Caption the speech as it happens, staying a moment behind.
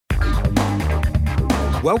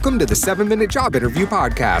Welcome to the 7-Minute Job Interview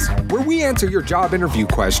Podcast, where we answer your job interview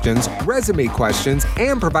questions, resume questions,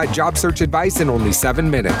 and provide job search advice in only 7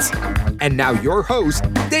 minutes. And now your host,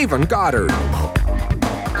 Davon Goddard.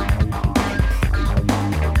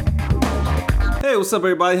 Hey, what's up,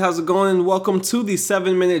 everybody? How's it going? Welcome to the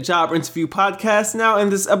 7-Minute Job Interview Podcast. Now,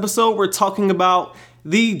 in this episode, we're talking about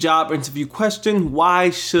the job interview question,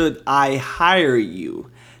 why should I hire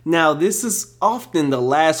you? Now, this is often the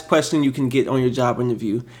last question you can get on your job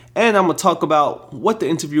interview, and I'm going to talk about what the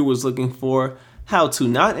interviewer was looking for, how to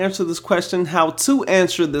not answer this question, how to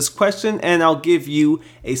answer this question, and I'll give you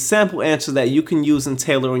a sample answer that you can use and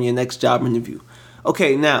tailor on your next job interview.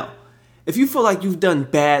 Okay, now, if you feel like you've done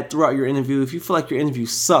bad throughout your interview, if you feel like your interview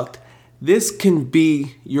sucked, this can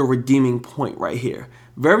be your redeeming point right here.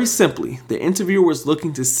 Very simply, the interviewer is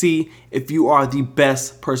looking to see if you are the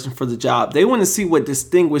best person for the job. They want to see what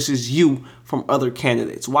distinguishes you from other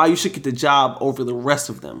candidates, why you should get the job over the rest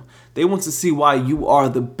of them. They want to see why you are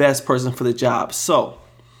the best person for the job. So,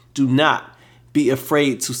 do not be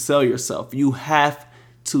afraid to sell yourself. You have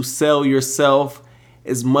to sell yourself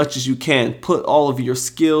as much as you can. Put all of your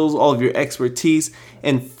skills, all of your expertise,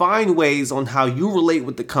 and find ways on how you relate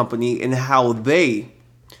with the company and how they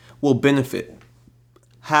will benefit,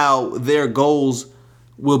 how their goals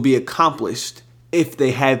will be accomplished if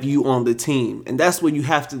they have you on the team. And that's what you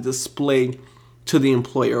have to display to the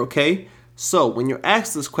employer, okay? So when you're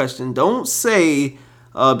asked this question, don't say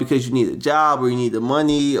because you need a job or you need the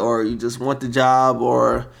money or you just want the job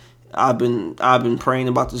or I've been praying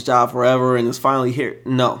about this job forever and it's finally here.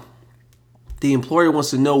 No. The employer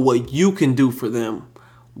wants to know what you can do for them.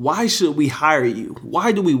 Why should we hire you?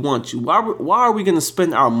 Why do we want you? Why are we going to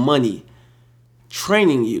spend our money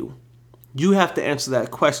training you? You have to answer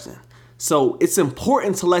that question. So it's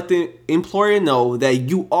important to let the employer know that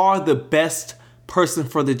you are the best person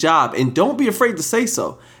for the job, and don't be afraid to say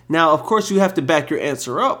so. Now, of course, you have to back your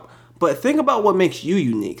answer up, but think about what makes you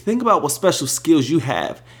unique. Think about what special skills you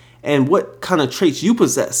have and what kind of traits you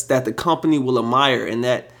possess that the company will admire and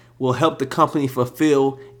that will help the company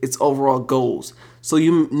fulfill its overall goals. So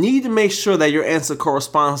you need to make sure that your answer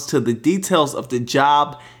corresponds to the details of the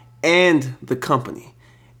job and the company.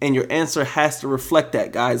 And your answer has to reflect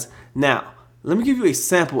that, guys. Now, let me give you a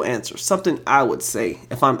sample answer, something I would say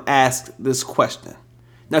if I'm asked this question.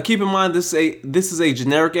 Now, keep in mind, this is a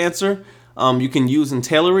generic answer. You can use and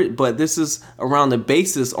tailor it, but this is around the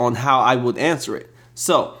basis on how I would answer it.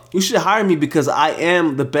 So, you should hire me because I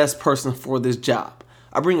am the best person for this job.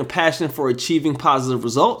 I bring a passion for achieving positive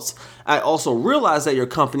results. I also realize that your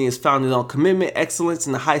company is founded on commitment, excellence,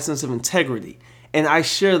 and a high sense of integrity. And I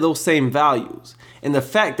share those same values. And the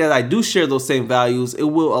fact that I do share those same values, it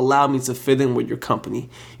will allow me to fit in with your company.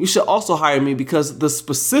 You should also hire me because the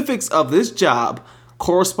specifics of this job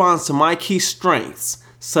corresponds to my key strengths,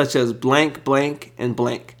 such as blank, blank, and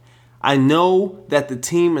blank. I know that the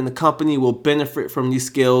team and the company will benefit from these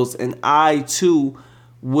skills, and I too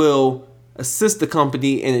will assist the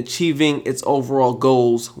company in achieving its overall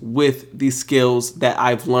goals with these skills that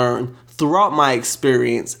I've learned throughout my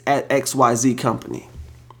experience at XYZ company.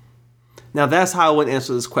 Now that's how I would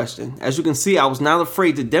answer this question. As you can see, I was not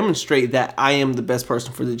afraid to demonstrate that I am the best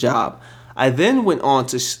person for the job. I then went on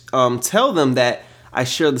to tell them that I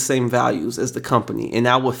share the same values as the company and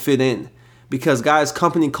I will fit in. Because guys,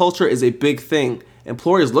 company culture is a big thing.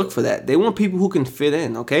 Employers look for that. They want people who can fit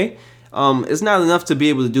in, okay? It's not enough to be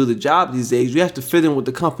able to do the job these days. You have to fit in with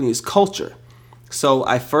the company's culture. So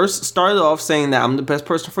I first started off saying that I'm the best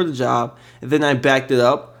person for the job, and then I backed it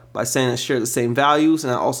up by saying I share the same values,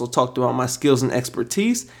 and I also talked about my skills and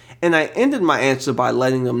expertise, and I ended my answer by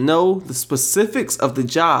letting them know the specifics of the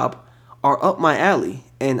job are up my alley,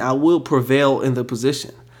 and I will prevail in the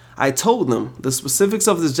position. I told them the specifics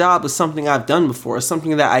of the job is something I've done before, it's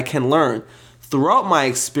something that I can learn throughout my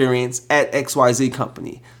experience at XYZ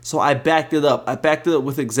company. So I backed it up. I backed it up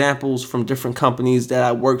with examples from different companies that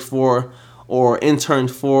I worked for or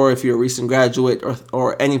interned for if you're a recent graduate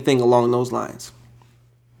or anything along those lines.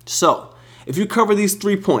 So, if you cover these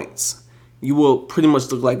 3 points, you will pretty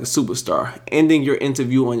much look like a superstar, ending your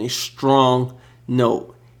interview on a strong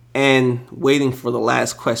note and waiting for the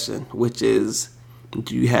last question, which is,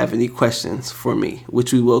 do you have any questions for me?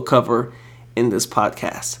 Which we will cover in this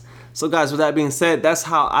podcast. So guys, with that being said, that's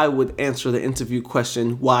how I would answer the interview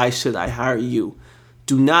question, why should I hire you?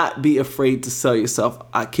 Do not be afraid to sell yourself.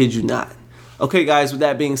 I kid you not. Okay, guys, with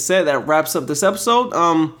that being said, that wraps up this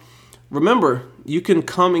episode. Remember, you can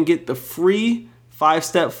come and get the free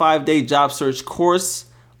 5-step, 5-day job search course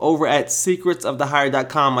over at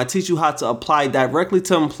secretsofthehire.com. I teach you how to apply directly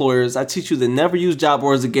to employers. I teach you to never use job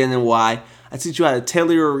boards again and why. I teach you how to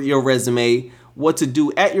tailor your resume, what to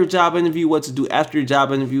do at your job interview, what to do after your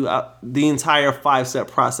job interview, the entire 5-step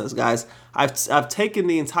process, guys. I've taken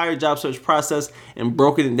the entire job search process and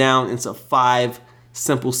broken it down into 5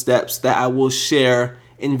 simple steps that I will share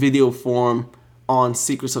in video form on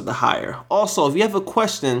Secrets of the Hire. Also, if you have a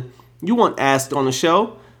question you want asked on the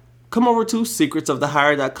show, come over to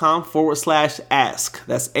secretsofthehire.com/ask.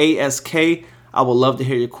 That's ASK. I would love to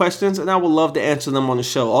hear your questions, and I would love to answer them on the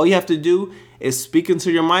show. All you have to do is speak into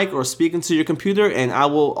your mic or speak into your computer, and I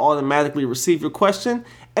will automatically receive your question,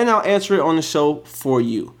 and I'll answer it on the show for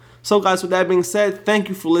you. So, guys, with that being said, thank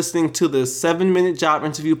you for listening to the 7-Minute Job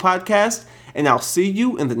Interview Podcast, and I'll see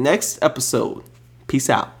you in the next episode. Peace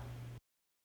out.